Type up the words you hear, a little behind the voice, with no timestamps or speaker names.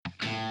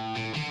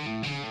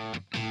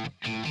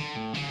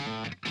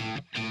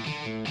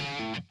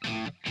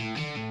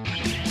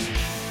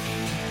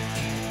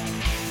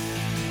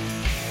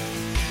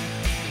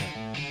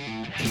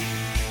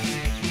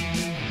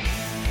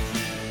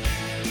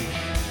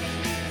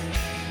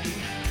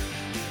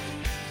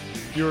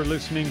You're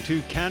listening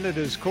to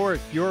Canada's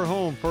Court, your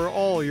home for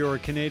all your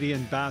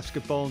Canadian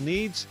basketball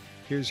needs.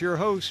 Here's your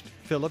host,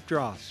 Philip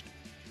Drost.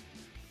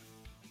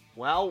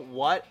 Well,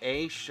 what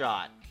a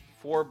shot.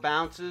 4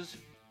 bounces,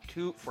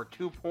 2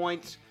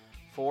 points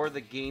for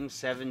the Game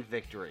 7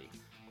 victory.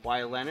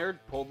 Kawhi Leonard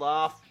pulled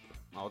off,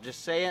 I'll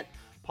just say it,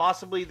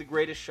 possibly the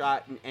greatest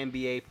shot in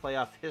NBA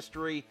playoff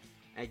history,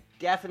 and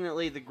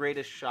definitely the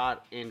greatest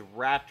shot in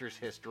Raptors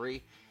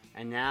history.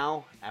 And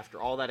now, after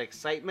all that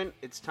excitement,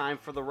 it's time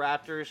for the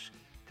Raptors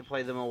to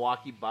play the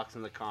Milwaukee Bucks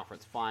in the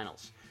conference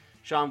finals.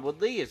 Sean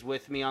Woodley is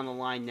with me on the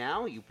line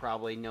now. You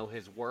probably know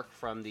his work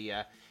from the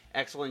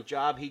excellent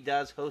job he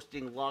does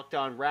hosting Locked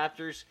On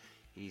Raptors.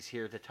 He's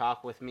here to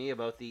talk with me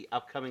about the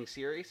upcoming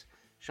series.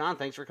 Sean,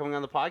 thanks for coming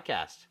on the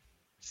podcast.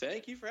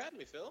 Thank you for having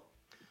me, Phil.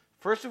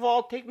 First of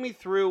all, take me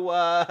through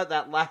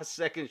that last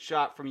second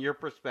shot from your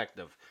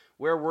perspective.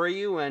 Where were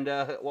you and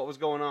what was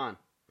going on?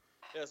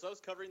 Yeah, so I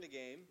was covering the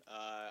game.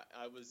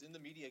 I was in the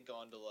media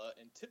gondola,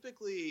 and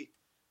typically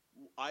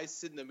I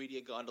sit in the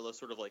media gondola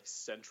sort of like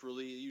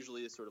centrally.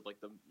 Usually it's sort of like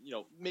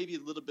maybe a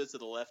little bit to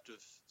the left of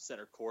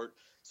center court.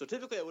 So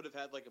typically I would have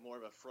had like more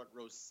of a front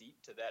row seat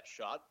to that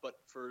shot. But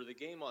for the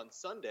game on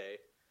Sunday,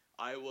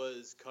 I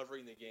was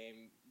covering the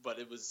game, but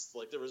it was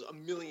like there was a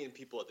million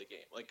people at the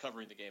game, like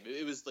covering the game.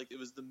 It was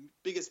the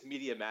biggest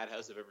media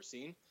madhouse I've ever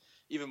seen,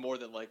 even more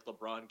than like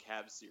LeBron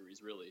Cavs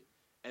series, really.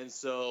 And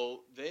so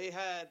they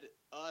had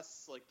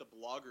us, like the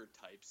blogger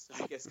types,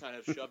 I guess, kind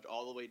of shoved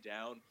all the way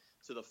down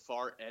to the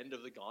far end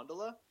of the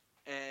gondola.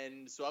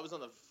 And so I was on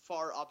the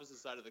far opposite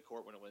side of the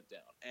court when it went down.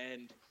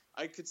 And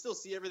I could still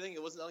see everything.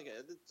 It's not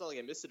like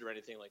I missed it or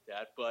anything like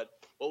that. But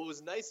what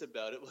was nice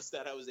about it was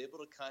that I was able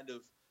to kind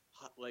of,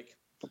 like,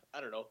 I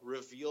don't know,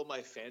 reveal my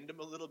fandom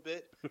a little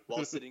bit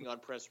while sitting on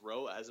press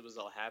row as it was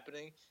all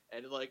happening.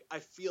 And, like, I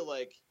feel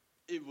like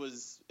it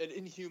was an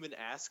inhuman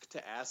ask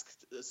to ask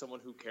someone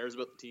who cares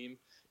about the team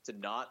to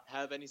not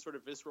have any sort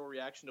of visceral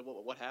reaction to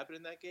what happened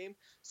in that game.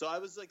 So I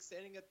was like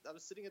sitting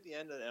at the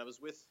end, and I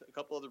was with a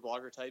couple other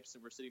blogger types,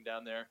 and we're sitting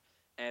down there.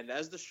 And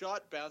as the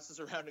shot bounces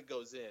around and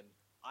goes in,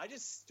 I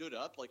just stood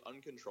up like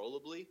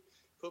uncontrollably,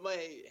 put my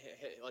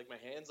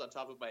hands on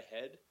top of my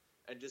head,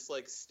 and just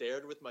like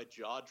stared with my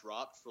jaw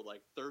dropped for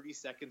like 30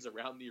 seconds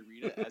around the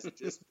arena as it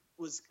just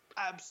was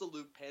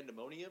absolute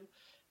pandemonium.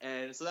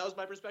 And so that was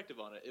my perspective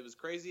on it. It was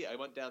crazy. I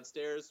went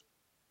downstairs,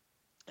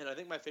 and I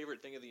think my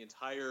favorite thing of the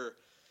entire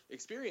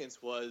experience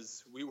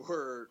was we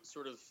were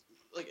sort of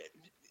like,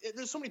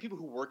 there's so many people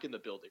who work in the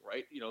building,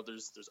 right? You know,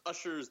 there's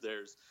ushers,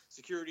 there's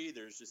security,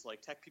 there's just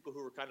like tech people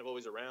who are kind of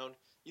always around.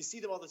 You see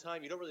them all the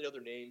time. You don't really know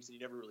their names, and you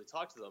never really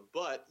talk to them,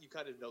 but you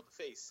kind of know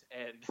the face.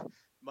 And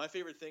my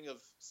favorite thing of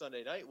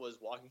Sunday night was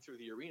walking through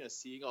the arena,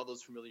 seeing all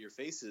those familiar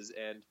faces,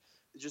 and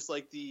just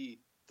like the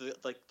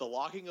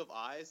locking of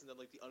eyes, and then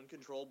like the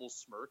uncontrollable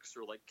smirks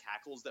or like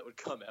cackles that would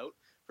come out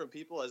from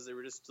people as they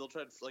were just still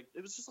trying to, like,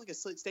 it was just like a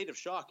state of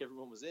shock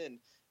everyone was in.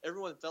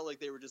 Everyone felt like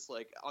they were just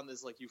like on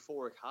this like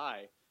euphoric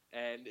high,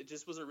 and it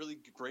just was a really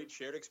great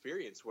shared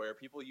experience where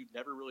people you'd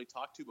never really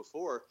talked to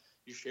before,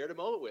 you shared a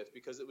moment with,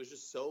 because it was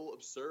just so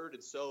absurd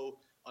and so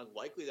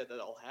unlikely that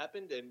all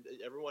happened. And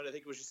everyone, I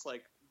think, was just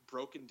like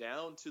broken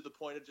down to the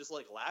point of just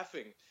like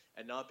laughing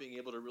and not being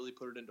able to really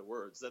put it into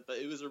words. That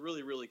it was a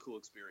really, really cool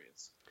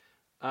experience.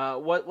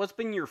 What's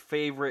been your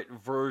favorite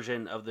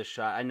version of the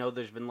shot? I know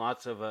there's been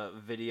lots of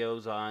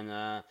videos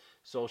on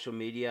social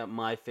media.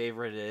 My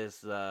favorite is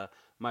the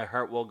 "My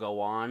Heart Will Go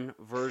On"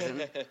 version.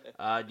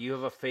 Do you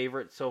have a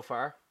favorite so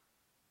far?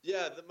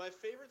 Yeah, my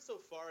favorite so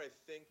far, I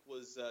think,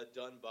 was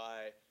done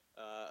by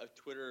a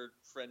Twitter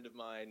friend of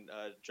mine,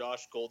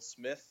 Josh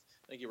Goldsmith.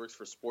 I think he works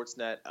for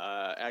Sportsnet,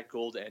 at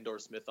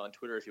Gold_Smith on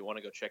Twitter if you want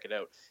to go check it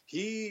out.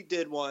 He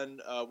did one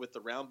with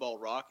the Round Ball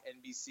Rock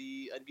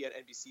NBC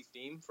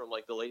theme from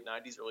like the late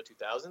 90s, early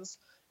 2000s.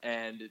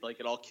 And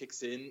like it all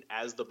kicks in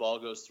as the ball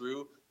goes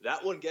through.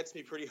 That one gets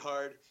me pretty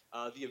hard.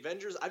 The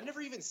Avengers, I've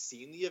never even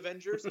seen the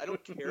Avengers. I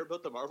don't care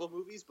about the Marvel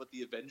movies, but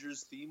the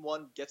Avengers theme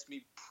one gets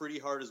me pretty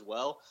hard as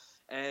well.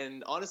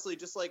 And honestly,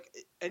 just like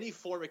any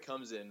form it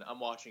comes in, I'm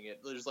watching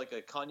it. There's like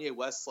a Kanye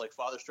West, like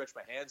Father Stretch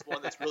My Hands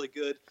one that's really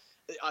good.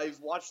 I've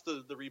watched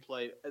the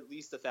replay at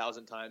least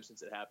 1,000 times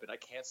since it happened. I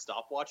can't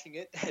stop watching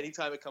it.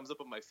 Anytime it comes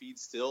up on my feed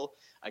still,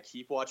 I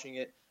keep watching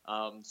it.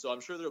 So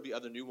I'm sure there'll be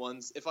other new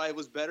ones. If I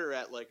was better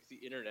at like the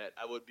internet,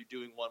 I would be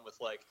doing one with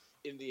like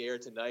 "In the Air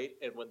Tonight"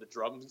 and when the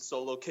drum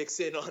solo kicks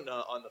in on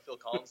the Phil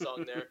Collins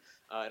song there,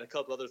 and a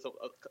couple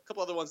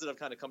other ones that have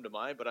kind of come to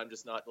mind, but I'm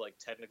just not like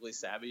technically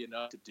savvy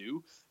enough to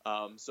do.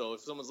 So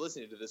if someone's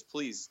listening to this,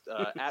 please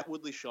at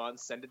Woodley Sean,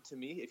 send it to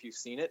me if you've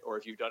seen it or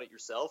if you've done it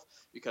yourself,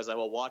 because I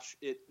will watch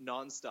it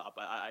nonstop.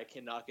 I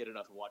cannot get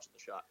enough of watching the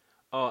shot.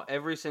 Oh,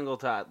 every single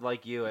time,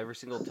 like you, every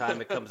single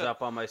time it comes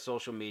up on my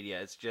social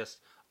media, it's just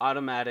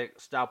automatic.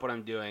 Stop what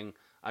I'm doing.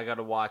 I got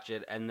to watch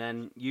it, and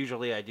then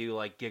usually I do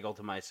like giggle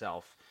to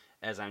myself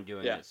as I'm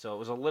doing it. So it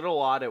was a little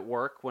odd at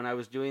work when I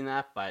was doing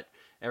that, but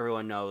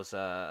everyone knows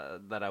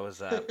that I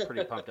was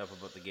pretty pumped up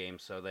about the game,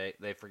 so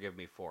they forgive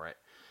me for it.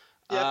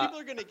 Yeah, people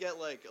are gonna get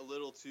like a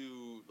little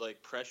too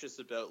like precious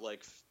about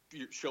like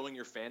showing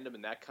your fandom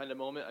in that kind of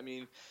moment. I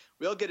mean,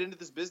 we all get into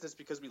this business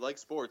because we like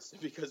sports,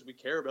 because we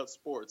care about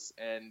sports.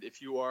 And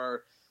if you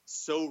are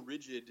so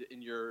rigid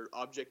in your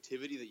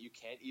objectivity that you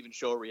can't even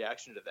show a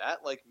reaction to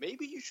that, like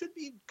maybe you should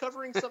be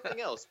covering something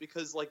else,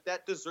 because like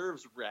that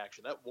deserves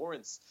reaction. That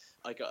warrants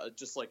like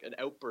just like an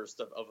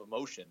outburst of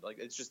emotion. Like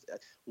it's just,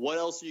 what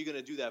else are you going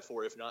to do that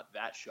for if not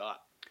that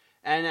shot?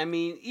 And I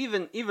mean,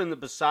 even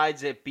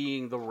besides it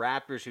being the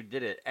Raptors who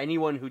did it,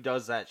 anyone who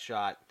does that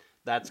shot,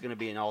 that's going to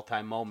be an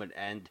all-time moment.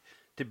 And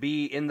to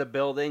be in the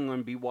building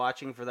and be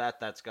watching for that,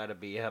 that's got to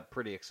be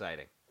pretty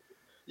exciting.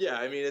 Yeah,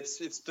 I mean,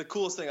 it's the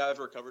coolest thing I've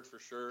ever covered for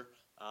sure.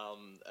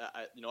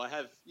 I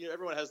have,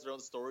 everyone has their own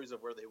stories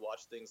of where they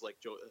watch things like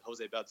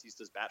Jose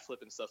Bautista's bat flip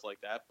and stuff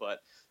like that, but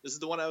this is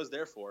the one I was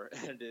there for,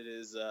 and it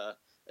is,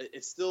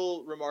 it's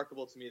still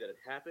remarkable to me that it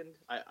happened.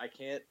 I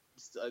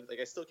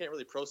still can't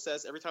really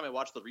process. Every time I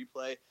watch the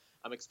replay,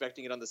 I'm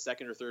expecting it on the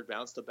second or third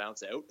bounce to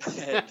bounce out,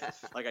 and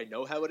like I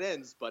know how it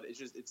ends, but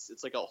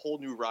it's like a whole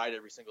new ride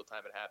every single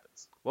time it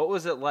happens. What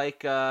was it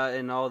like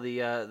in all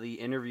the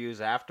interviews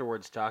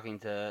afterwards, talking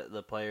to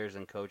the players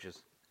and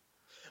coaches?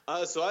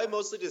 So I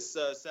mostly just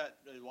sat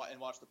and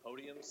watched the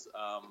podiums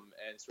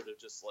and sort of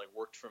just like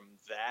worked from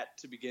that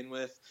to begin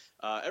with.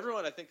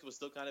 Everyone, I think, was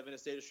still kind of in a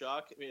state of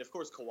shock. I mean, of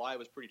course, Kawhi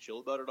was pretty chill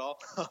about it all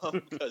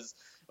because,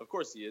 of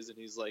course, he is. And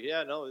he's like,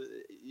 yeah, no,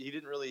 he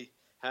didn't really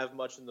have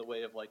much in the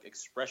way of like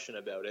expression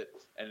about it.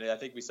 And I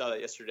think we saw that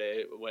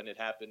yesterday when it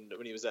happened,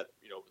 when he was at,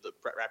 the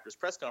Raptors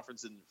press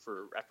conference and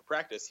after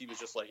practice, he was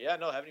just like, yeah,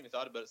 no, I haven't even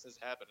thought about it since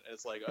it happened. And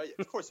it's like, oh, yeah,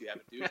 of course you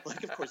haven't, dude.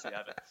 Like, of course you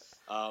haven't.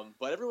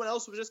 But everyone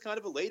else was just kind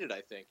of elated,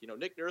 I think.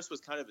 Nick Nurse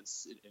was kind of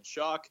in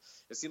shock.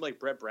 It seemed like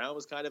Brett Brown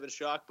was kind of in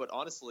shock, but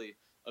honestly,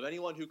 of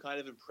anyone who kind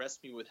of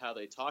impressed me with how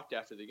they talked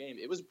after the game,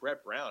 it was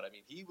Brett Brown. I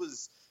mean,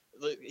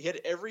 he had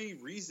every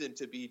reason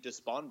to be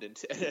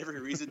despondent and every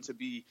reason to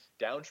be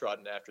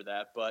downtrodden after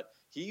that. But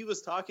he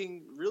was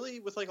talking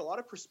really with like a lot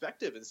of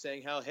perspective and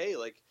saying how, hey,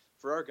 like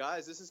for our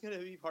guys, this is going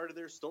to be part of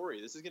their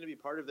story. This is going to be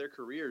part of their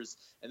careers.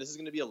 And this is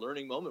going to be a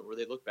learning moment where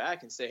they look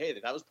back and say, hey,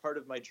 that was part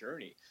of my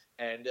journey.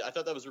 And I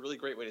thought that was a really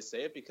great way to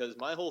say it, because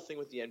my whole thing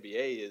with the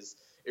NBA is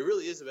it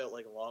really is about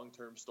like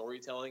long-term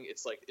storytelling.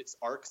 It's like it's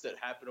arcs that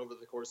happen over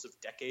the course of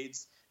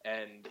decades.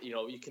 And,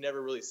 you can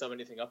never really sum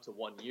anything up to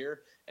 1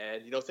 year.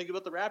 And, think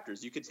about the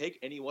Raptors. You could take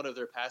any one of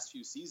their past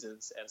few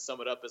seasons and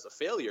sum it up as a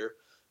failure,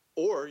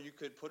 or you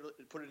could put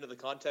it into the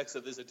context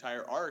of this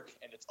entire arc,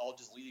 and it's all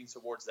just leading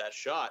towards that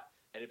shot.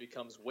 And it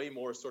becomes way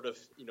more sort of,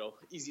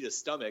 easy to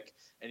stomach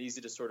and easy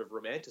to sort of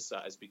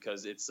romanticize,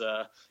 because it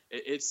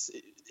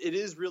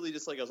is really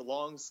just like a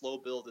long, slow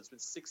build. It's been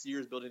 6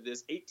 years building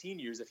this, 18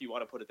 years if you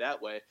want to put it that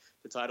way,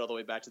 to tie it all the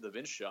way back to the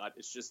Vince shot.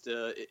 It's just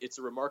it's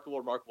a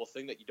remarkable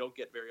thing that you don't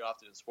get very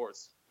often in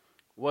sports.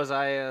 Was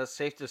I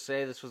safe to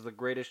say this was the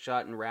greatest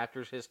shot in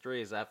Raptors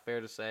history? Is that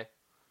fair to say?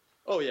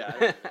 Oh yeah, I don't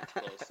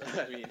think it's close.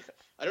 I mean,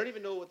 I don't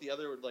even know what the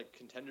other like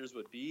contenders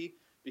would be,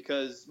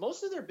 because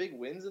most of their big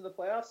wins in the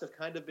playoffs have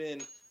kind of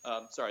been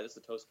sorry, that's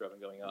the toaster oven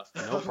going off.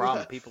 No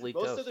problem. People eat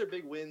most toast. of their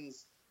big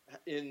wins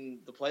in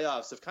the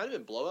playoffs have kind of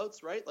been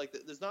blowouts, right? Like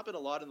there's not been a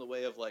lot in the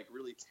way of like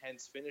really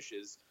tense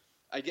finishes.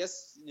 I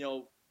guess,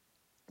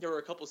 there were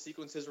a couple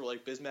sequences where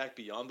like Bismack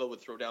Biyombo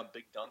would throw down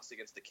big dunks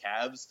against the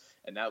Cavs,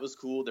 and that was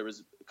cool. There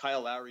was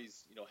Kyle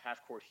Lowry's,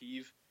 half-court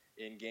heave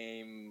in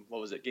game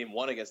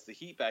 1 against the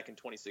Heat back in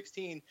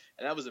 2016,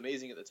 and that was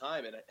amazing at the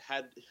time, and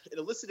it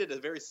elicited a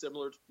very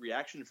similar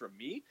reaction from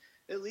me.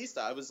 At least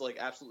I was like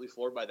absolutely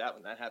floored by that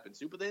when that happened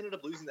too. But they ended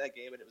up losing that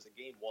game, and it was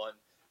a game 1,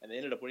 and they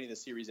ended up winning the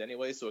series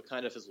anyway, so it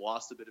kind of has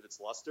lost a bit of its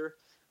luster.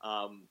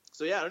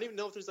 So yeah, I don't even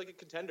know if there's like a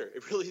contender.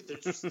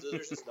 There's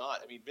just not.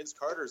 I mean, Vince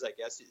Carter's, I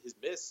guess, his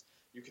miss,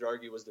 you could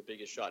argue, was the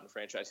biggest shot in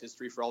franchise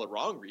history for all the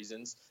wrong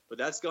reasons, but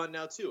that's gone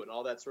now too, and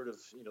all that sort of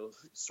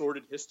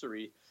sordid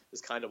history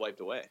is kind of wiped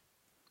away.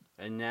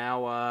 And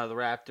now the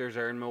Raptors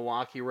are in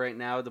Milwaukee right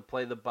now to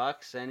play the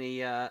Bucks.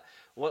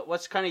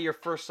 What's kind of your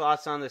first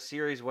thoughts on the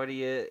series? What are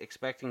you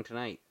expecting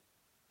tonight?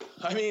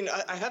 I mean,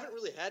 I haven't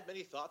really had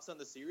many thoughts on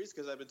the series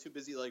because I've been too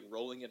busy like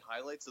rolling in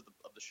highlights of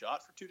the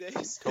shot for 2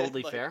 days.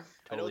 Totally like, fair.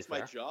 I know it's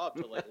my job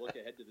to like look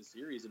ahead to the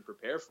series and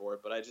prepare for it,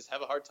 but I just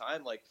have a hard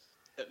time like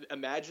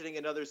imagining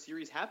another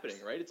series happening,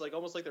 right? It's like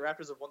almost like the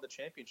Raptors have won the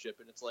championship,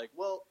 and it's like,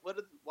 well,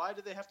 why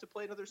do they have to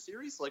play another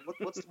series? Like,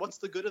 what's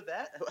the good of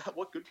that?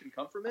 What good can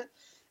come from it?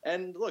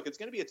 And look, it's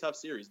going to be a tough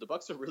series. The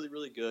Bucks are really,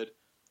 really good.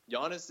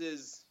 Giannis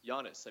is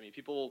Giannis. I mean,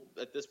 people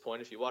at this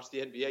point, if you watch the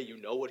NBA,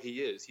 you know what he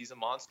is. He's a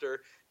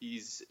monster.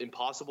 He's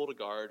impossible to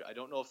guard. I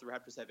don't know if the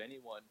Raptors have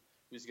anyone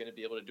who's going to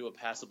be able to do a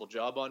passable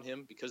job on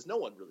him, because no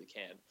one really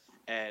can.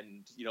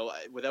 And,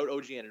 without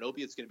OG Anunoby,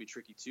 it's going to be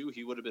tricky too.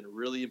 He would have been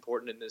really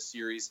important in this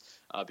series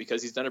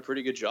because he's done a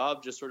pretty good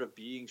job just sort of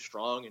being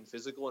strong and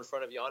physical in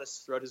front of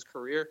Giannis throughout his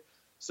career.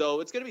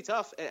 So it's going to be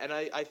tough. And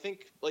I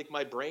think like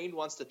my brain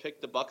wants to pick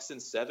the Bucks in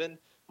 7.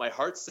 My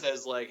heart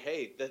says like,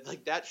 hey,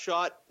 that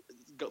shot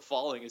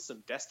falling is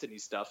some destiny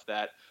stuff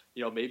that,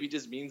 maybe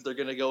just means they're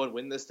going to go and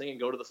win this thing and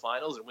go to the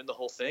finals and win the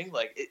whole thing.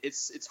 Like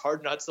it's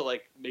hard not to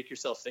like make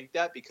yourself think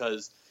that,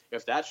 because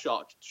if that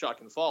shot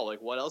can fall,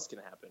 like what else can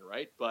happen,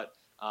 right? But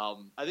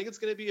I think it's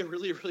going to be a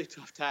really, really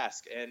tough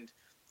task. And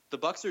the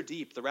Bucks are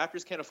deep. The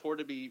Raptors can't afford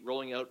to be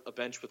rolling out a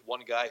bench with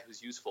one guy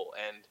who's useful.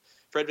 And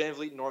Fred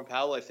VanVleet and Norm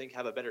Powell, I think,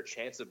 have a better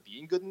chance of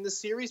being good in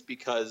this series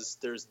because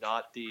there's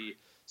not the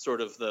sort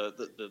of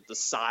the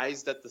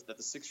size that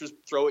the Sixers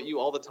throw at you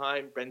all the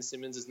time. Ben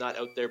Simmons is not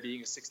out there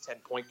being a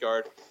 6'10" point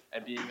guard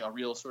and being a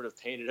real sort of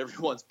pain in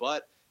everyone's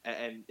butt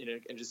and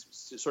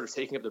just sort of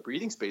taking up the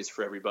breathing space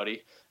for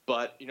everybody.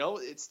 But,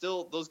 it's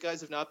still, those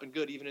guys have not been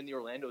good even in the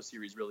Orlando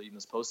series, really, in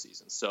this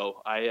postseason.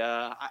 So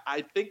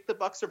I think the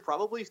Bucks are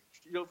probably,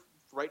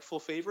 rightful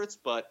favorites,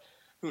 but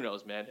who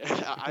knows, man?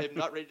 I am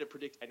not ready to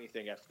predict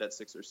anything after that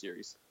Sixers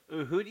series.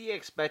 Who do you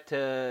expect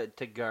to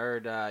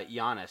guard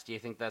Giannis? Do you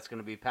think that's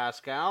going to be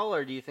Pascal,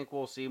 or do you think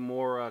we'll see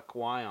more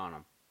Kawhi on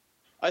him?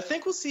 I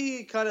think we'll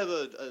see kind of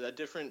a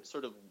different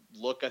sort of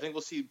look. I think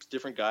we'll see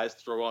different guys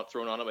thrown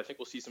on him. I think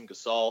we'll see some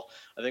Gasol.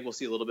 I think we'll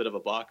see a little bit of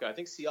Ibaka. I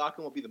think Siakam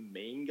will be the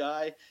main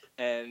guy.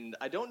 And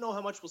I don't know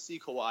how much we'll see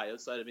Kawhi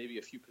outside of maybe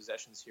a few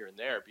possessions here and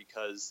there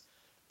because,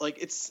 let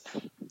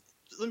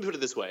me put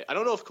it this way. I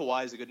don't know if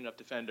Kawhi is a good enough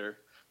defender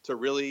to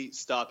really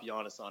stop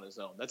Giannis on his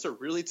own. That's a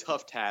really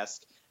tough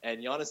task,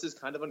 and Giannis is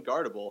kind of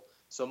unguardable.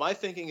 So my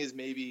thinking is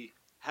maybe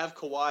have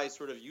Kawhi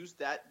sort of use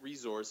that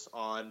resource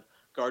on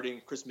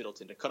guarding Chris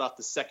Middleton to cut off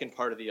the second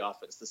part of the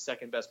offense, the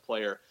second best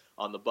player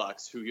on the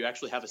Bucks, who you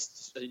actually have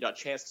a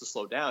chance to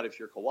slow down if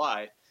you're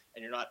Kawhi,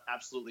 and you're not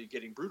absolutely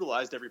getting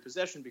brutalized every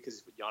possession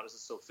because Giannis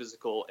is so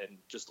physical and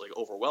just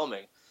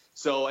overwhelming.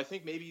 So I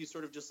think maybe you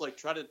sort of just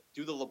try to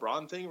do the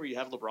LeBron thing where you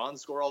have LeBron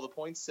score all the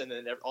points and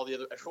then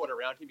everyone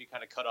around him you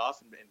kind of cut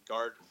off and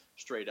guard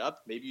straight up.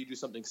 Maybe you do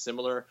something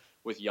similar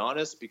with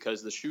Giannis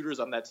because the shooters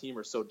on that team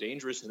are so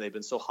dangerous and they've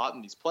been so hot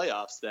in these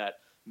playoffs that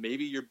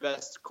maybe your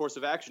best course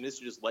of action is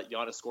to just let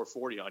Giannis score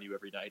 40 on you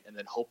every night and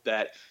then hope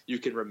that you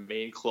can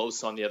remain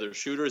close on the other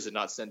shooters and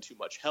not send too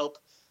much help.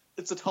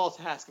 It's a tall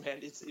task, man.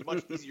 It's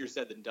much easier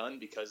said than done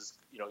because,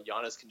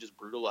 Giannis can just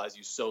brutalize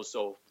you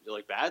so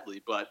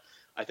badly. But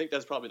I think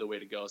that's probably the way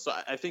to go. So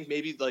I think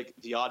maybe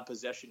the odd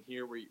possession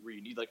here where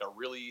you need a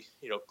really,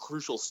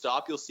 crucial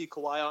stop, you'll see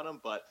Kawhi on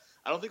him. But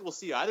I don't think we'll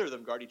see either of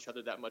them guard each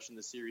other that much in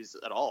the series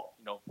at all.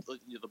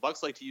 The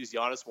Bucks like to use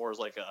Giannis more as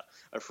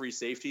a free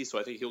safety. So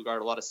I think he'll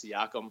guard a lot of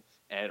Siakam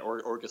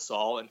or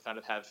Gasol and kind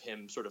of have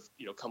him sort of,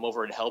 come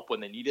over and help when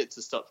they need it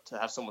to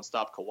have someone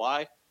stop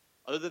Kawhi.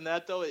 Other than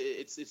that, though,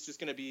 it's just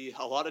going to be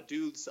a lot of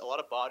dudes, a lot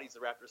of bodies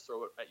the Raptors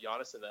throw at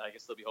Giannis, and then I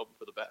guess they'll be hoping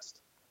for the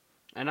best.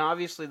 And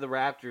obviously the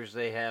Raptors,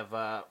 they have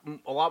a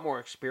lot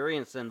more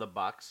experience than the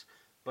Bucks.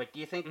 But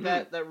do you think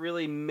that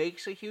really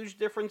makes a huge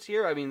difference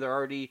here? I mean,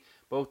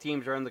 both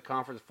teams are in the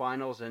conference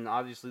finals, and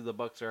obviously the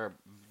Bucks are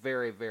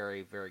very,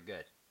 very, very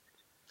good.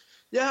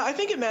 Yeah, I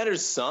think it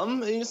matters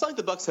some. I mean, it's not like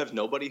the Bucks have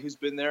nobody who's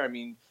been there. I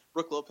mean,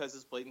 Brook Lopez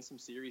has played in some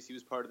series. He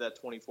was part of that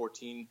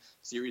 2014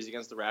 series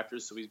against the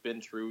Raptors, so he's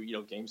been through,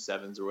 Game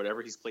 7s or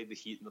whatever. He's played the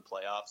Heat in the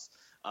playoffs.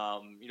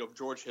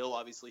 George Hill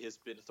obviously has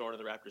been thrown on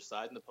the Raptors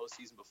side in the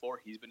postseason before.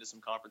 He's been to some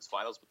conference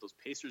finals with those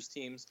Pacers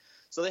teams,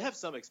 so they have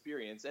some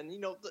experience. And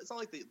it's not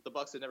like the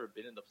Bucks have never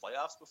been in the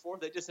playoffs before.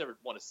 They just never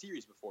won a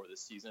series before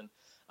this season.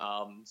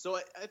 So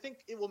I think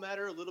it will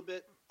matter a little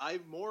bit. I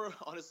more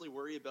honestly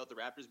worry about the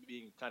Raptors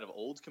being kind of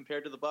old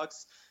compared to the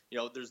Bucks.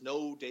 There's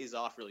no days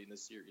off really in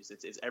this series.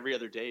 It's every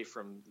other day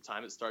from the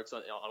time it starts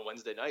on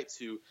Wednesday night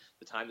to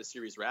the time the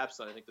series wraps.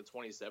 And I think the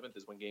 27th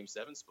is when Game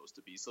 7 is supposed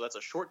to be. So that's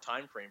a short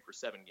time frame for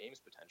 7 games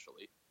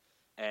potentially.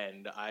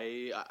 And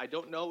I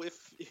don't know if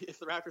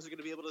the Raptors are going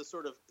to be able to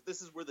sort of –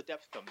 this is where the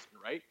depth comes in,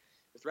 right?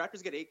 If the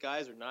Raptors get 8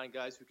 guys or 9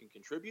 guys who can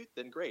contribute,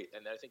 then great.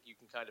 And I think you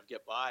can kind of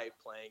get by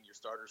playing your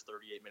starters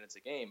 38 minutes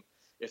a game.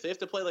 If they have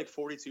to play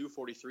 42,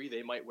 43,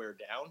 they might wear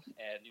down.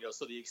 And,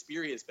 so the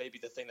experience may be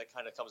the thing that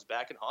kind of comes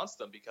back and haunts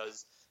them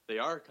because they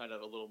are kind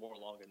of a little more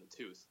long in the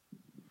tooth.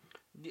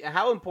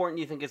 How important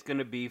do you think it's going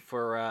to be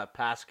for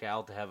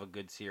Pascal to have a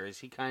good series?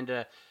 He kind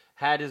of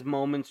had his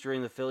moments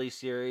during the Philly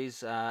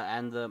series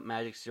and the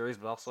Magic series,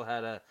 but also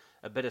had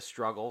a bit of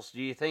struggles.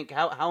 Do you think,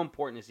 how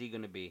important is he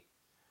going to be?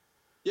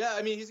 Yeah,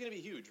 I mean, he's going to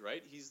be huge,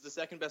 right? He's the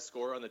second best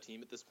scorer on the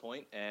team at this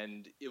point,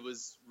 and it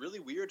was really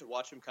weird to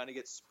watch him kind of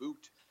get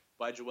spooked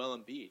by Joel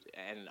Embiid.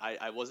 And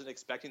I wasn't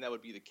expecting that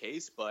would be the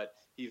case, but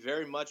he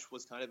very much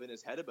was kind of in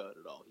his head about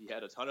it all. He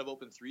had a ton of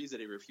open threes that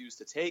he refused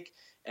to take,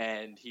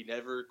 and he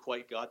never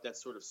quite got that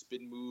sort of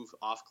spin move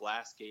off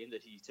glass game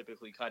that he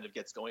typically kind of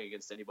gets going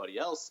against anybody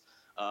else,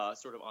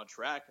 sort of on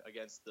track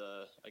against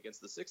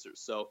the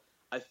Sixers. So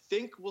I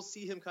think we'll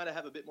see him kind of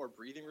have a bit more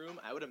breathing room.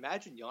 I would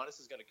imagine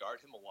Giannis is going to guard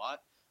him a lot.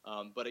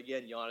 But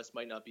again, Giannis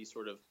might not be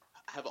sort of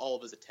have all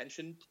of his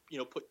attention,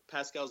 put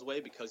Pascal's way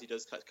because he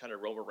does kind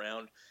of roam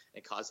around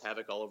and cause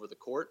havoc all over the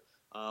court.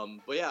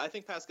 But yeah, I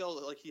think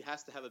Pascal, he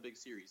has to have a big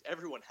series.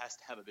 Everyone has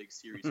to have a big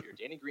series here.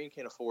 Danny Green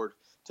can't afford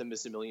to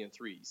miss a million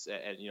threes.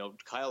 And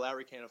Kyle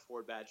Lowry can't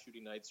afford bad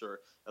shooting nights or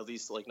at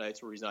least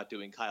nights where he's not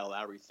doing Kyle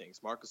Lowry things.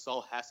 Marc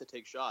Gasol has to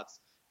take shots.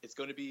 It's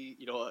going to be,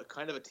 a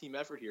kind of a team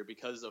effort here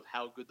because of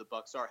how good the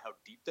Bucks are, how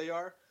deep they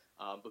are.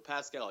 But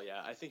Pascal,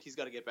 yeah, I think he's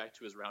got to get back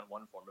to his round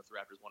 1 form if the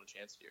Raptors want a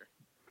chance here.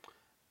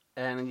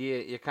 And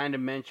you kind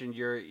of mentioned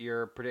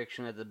your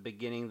prediction at the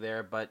beginning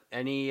there, but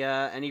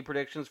any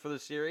predictions for the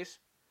series?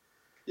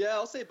 Yeah,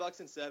 I'll say Bucks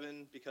in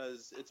 7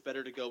 because it's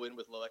better to go in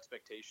with low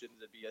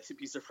expectations and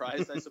be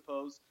surprised, I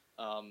suppose.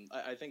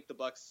 I think the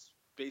Bucks,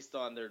 based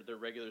on their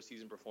regular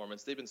season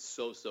performance, they've been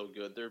so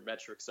good. Their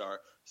metrics are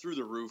through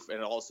the roof, and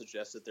it all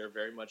suggests that they're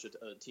very much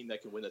a team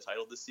that can win the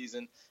title this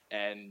season.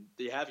 And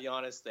they have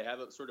Giannis. They have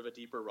a sort of a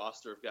deeper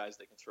roster of guys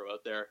they can throw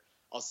out there.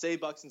 I'll say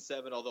Bucks in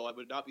 7, although I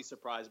would not be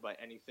surprised by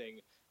anything.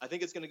 I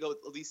think it's going to go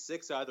at least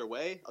 6 either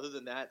way. Other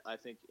than that, I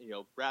think,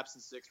 Raps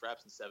in 6,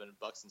 Raps in 7,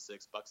 Bucks in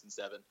 6, Bucks in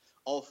 7.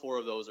 All 4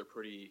 of those are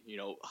pretty,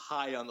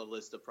 high on the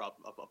list of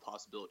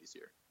possibilities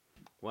here.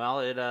 Well,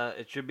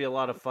 it should be a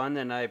lot of fun,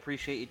 and I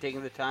appreciate you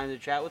taking the time to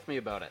chat with me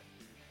about it.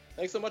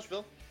 Thanks so much,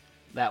 Phil.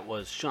 That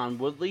was Sean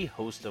Woodley,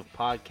 host of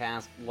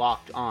podcast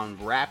Locked On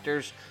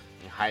Raptors.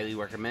 I highly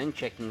recommend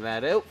checking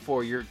that out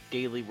for your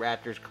daily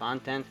Raptors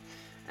content.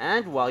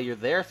 And while you're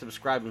there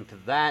subscribing to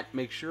that,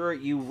 make sure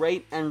you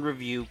rate and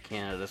review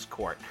Canada's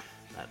Court.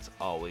 That's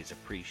always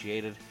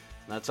appreciated.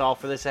 And that's all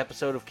for this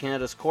episode of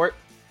Canada's Court.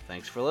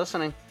 Thanks for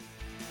listening.